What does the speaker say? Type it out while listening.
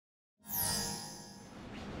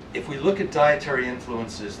If we look at dietary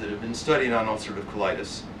influences that have been studied on ulcerative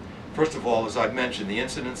colitis, first of all, as I've mentioned, the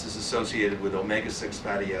incidence is associated with omega-6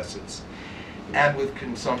 fatty acids and with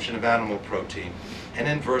consumption of animal protein, and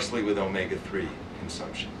inversely with omega-3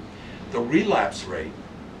 consumption. The relapse rate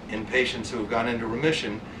in patients who have gone into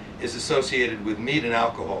remission is associated with meat and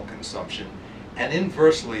alcohol consumption, and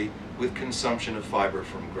inversely with consumption of fiber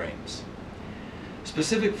from grains.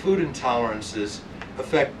 Specific food intolerances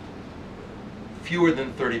affect fewer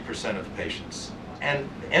than 30% of patients. And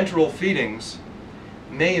enteral feedings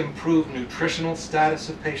may improve nutritional status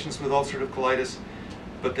of patients with ulcerative colitis,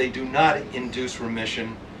 but they do not induce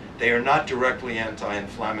remission, they are not directly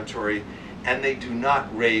anti-inflammatory, and they do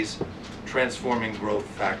not raise transforming growth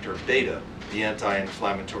factor beta, the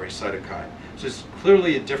anti-inflammatory cytokine. So it's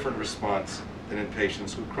clearly a different response than in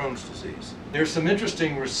patients with Crohn's disease. There's some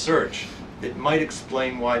interesting research that might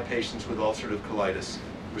explain why patients with ulcerative colitis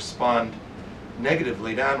respond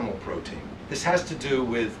negatively to animal protein. This has to do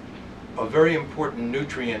with a very important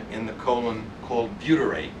nutrient in the colon called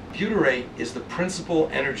butyrate. Butyrate is the principal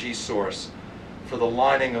energy source for the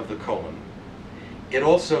lining of the colon. It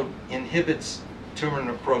also inhibits tumor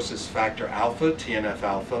necrosis factor alpha,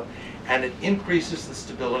 TNF-alpha, and it increases the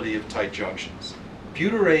stability of tight junctions.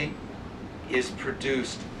 Butyrate is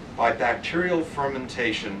produced by bacterial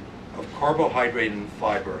fermentation of carbohydrate and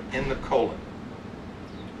fiber in the colon.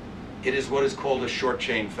 It is what is called a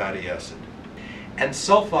short-chain fatty acid. And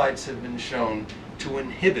sulfides have been shown to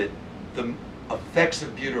inhibit the effects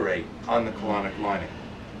of butyrate on the colonic lining.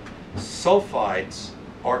 Sulfides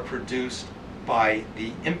are produced by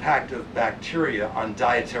the impact of bacteria on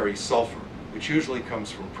dietary sulfur, which usually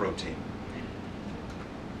comes from protein.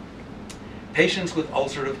 Patients with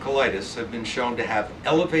ulcerative colitis have been shown to have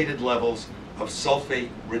elevated levels of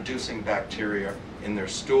sulfate-reducing bacteria in their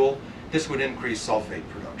stool. This would increase sulfate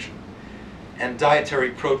production. And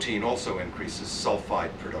dietary protein also increases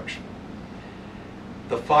sulfide production.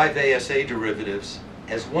 The 5-ASA derivatives,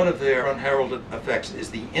 as one of their unheralded effects,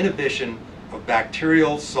 is the inhibition of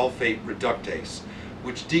bacterial sulfate reductase,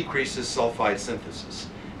 which decreases sulfide synthesis.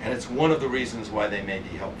 And it's one of the reasons why they may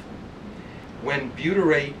be helpful. When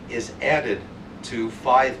butyrate is added to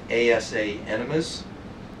 5-ASA enemas,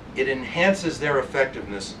 it enhances their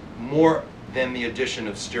effectiveness more than the addition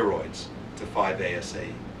of steroids to 5-ASA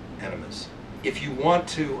enemas. If you want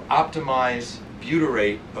to optimize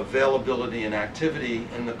butyrate availability and activity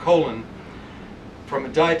in the colon, from a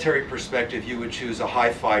dietary perspective, you would choose a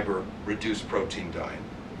high fiber, reduced protein diet.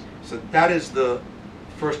 So that is the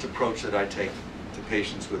first approach that I take to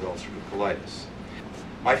patients with ulcerative colitis.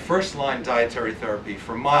 My first line dietary therapy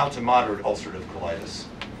for mild to moderate ulcerative colitis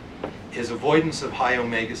is avoidance of high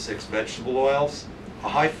omega-6 vegetable oils, a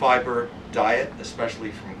high fiber diet,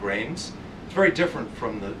 especially from grains. It's very different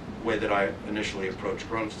from the way that I initially approached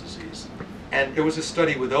Crohn's disease. And there was a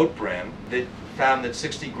study with oat bran that found that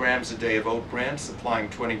 60 grams a day of oat bran, supplying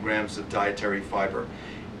 20 grams of dietary fiber,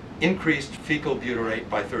 increased fecal butyrate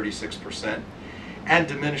by 36% and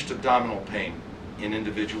diminished abdominal pain in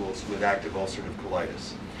individuals with active ulcerative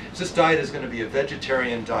colitis. So this diet is going to be a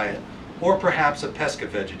vegetarian diet or perhaps a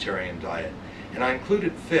pesca-vegetarian diet. And I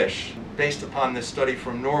included fish based upon this study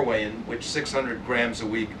from Norway in which 600 grams a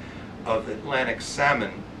week of Atlantic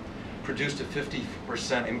salmon produced a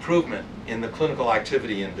 50% improvement in the clinical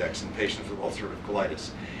activity index in patients with ulcerative colitis.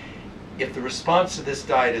 If the response to this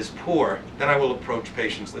diet is poor, then I will approach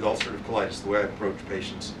patients with ulcerative colitis the way I approach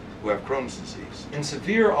patients who have Crohn's disease. In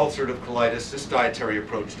severe ulcerative colitis, this dietary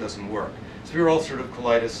approach doesn't work. Severe ulcerative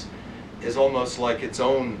colitis is almost like its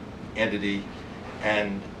own entity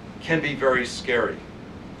and can be very scary.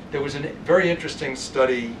 There was a very interesting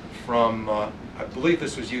study from, I believe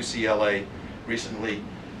this was UCLA recently,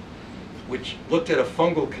 which looked at a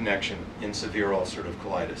fungal connection in severe ulcerative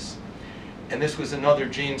colitis. And this was another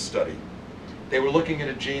gene study. They were looking at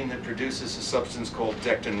a gene that produces a substance called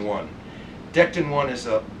dectin-1. Dectin-1 is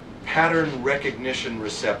a pattern recognition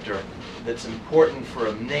receptor that's important for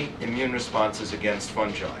innate immune responses against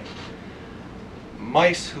fungi.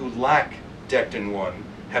 Mice who lack dectin-1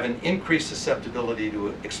 have an increased susceptibility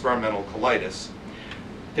to experimental colitis.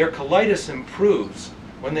 Their colitis improves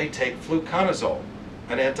when they take fluconazole,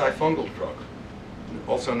 an antifungal drug,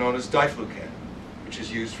 also known as diflucan, which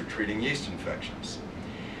is used for treating yeast infections.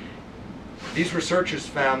 These researchers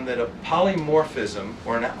found that a polymorphism,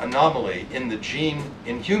 or an anomaly, in the gene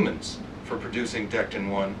in humans for producing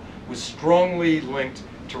dectin-1 was strongly linked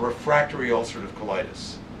to refractory ulcerative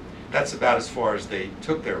colitis. That's about as far as they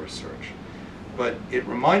took their research. But it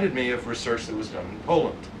reminded me of research that was done in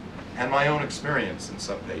Poland and my own experience in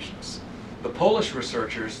some patients. The Polish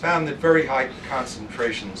researchers found that very high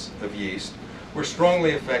concentrations of yeast were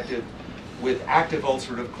strongly effective with active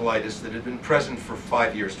ulcerative colitis that had been present for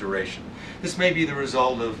 5 years duration. This may be the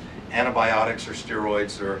result of antibiotics or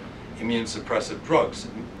steroids or immune suppressive drugs.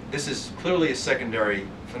 This is clearly a secondary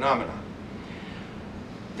phenomenon.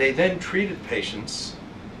 They then treated patients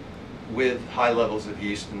with high levels of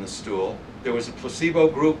yeast in the stool. There was a placebo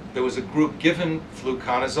group, there was a group given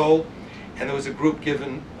fluconazole, and there was a group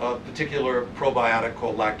given a particular probiotic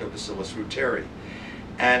called Lactobacillus reuteri.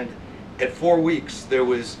 And at 4 weeks, there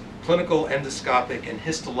was clinical, endoscopic, and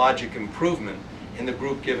histologic improvement in the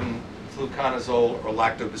group given fluconazole or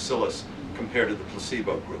lactobacillus compared to the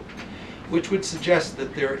placebo group, which would suggest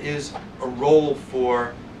that there is a role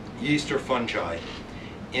for yeast or fungi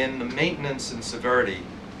in the maintenance and severity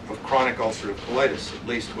of chronic ulcerative colitis, at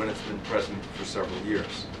least when it's been present for several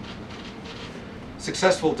years.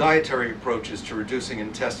 Successful dietary approaches to reducing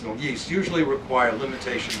intestinal yeast usually require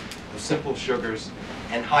limitation of simple sugars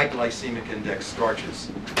and high glycemic index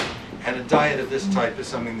starches. And a diet of this type is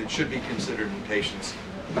something that should be considered in patients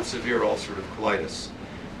with severe ulcerative colitis,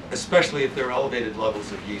 especially if there are elevated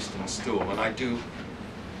levels of yeast in stool. And I do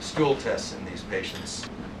stool tests in these patients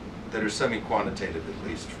that are semi-quantitative, at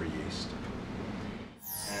least, for yeast.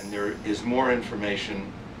 And there is more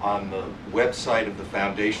information on the website of the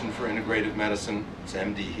Foundation for Integrative Medicine, it's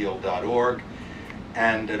mdheal.org,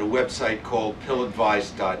 and at a website called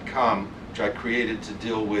pilladvice.com, which I created to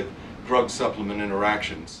deal with drug supplement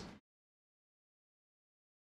interactions.